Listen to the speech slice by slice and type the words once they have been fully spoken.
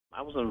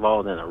I was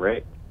involved in a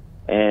wreck,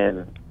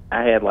 and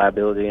I had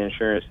liability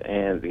insurance,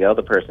 and the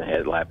other person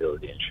had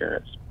liability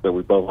insurance, but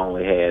we both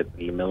only had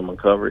the minimum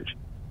coverage,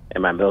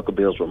 and my medical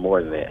bills were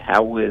more than that.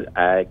 How would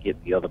I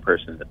get the other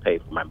person to pay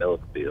for my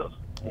medical bills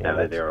now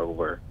that they're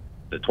over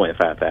the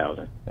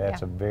 $25,000?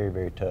 That's a very,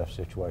 very tough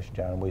situation,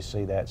 John. We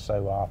see that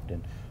so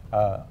often.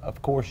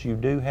 Of course, you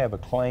do have a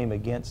claim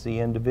against the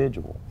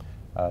individual.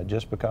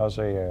 Just because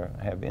they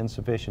have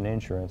insufficient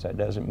insurance, that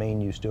doesn't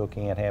mean you still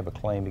can't have a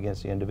claim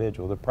against the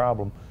individual. The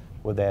problem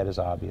with that is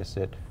obvious,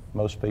 that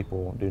most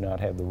people do not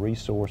have the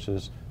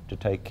resources to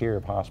take care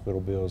of hospital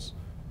bills,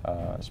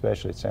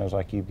 especially it sounds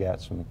like you've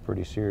got some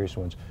pretty serious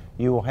ones.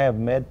 You will have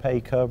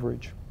med-pay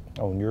coverage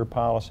on your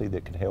policy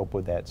that could help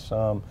with that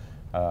sum,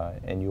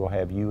 and you will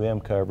have UM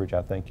coverage,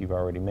 I think you've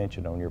already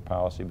mentioned, on your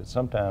policy, but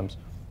sometimes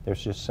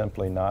there's just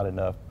simply not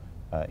enough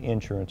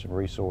insurance and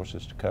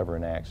resources to cover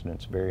an accident.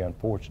 It's very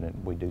unfortunate.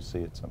 We do see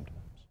it sometimes.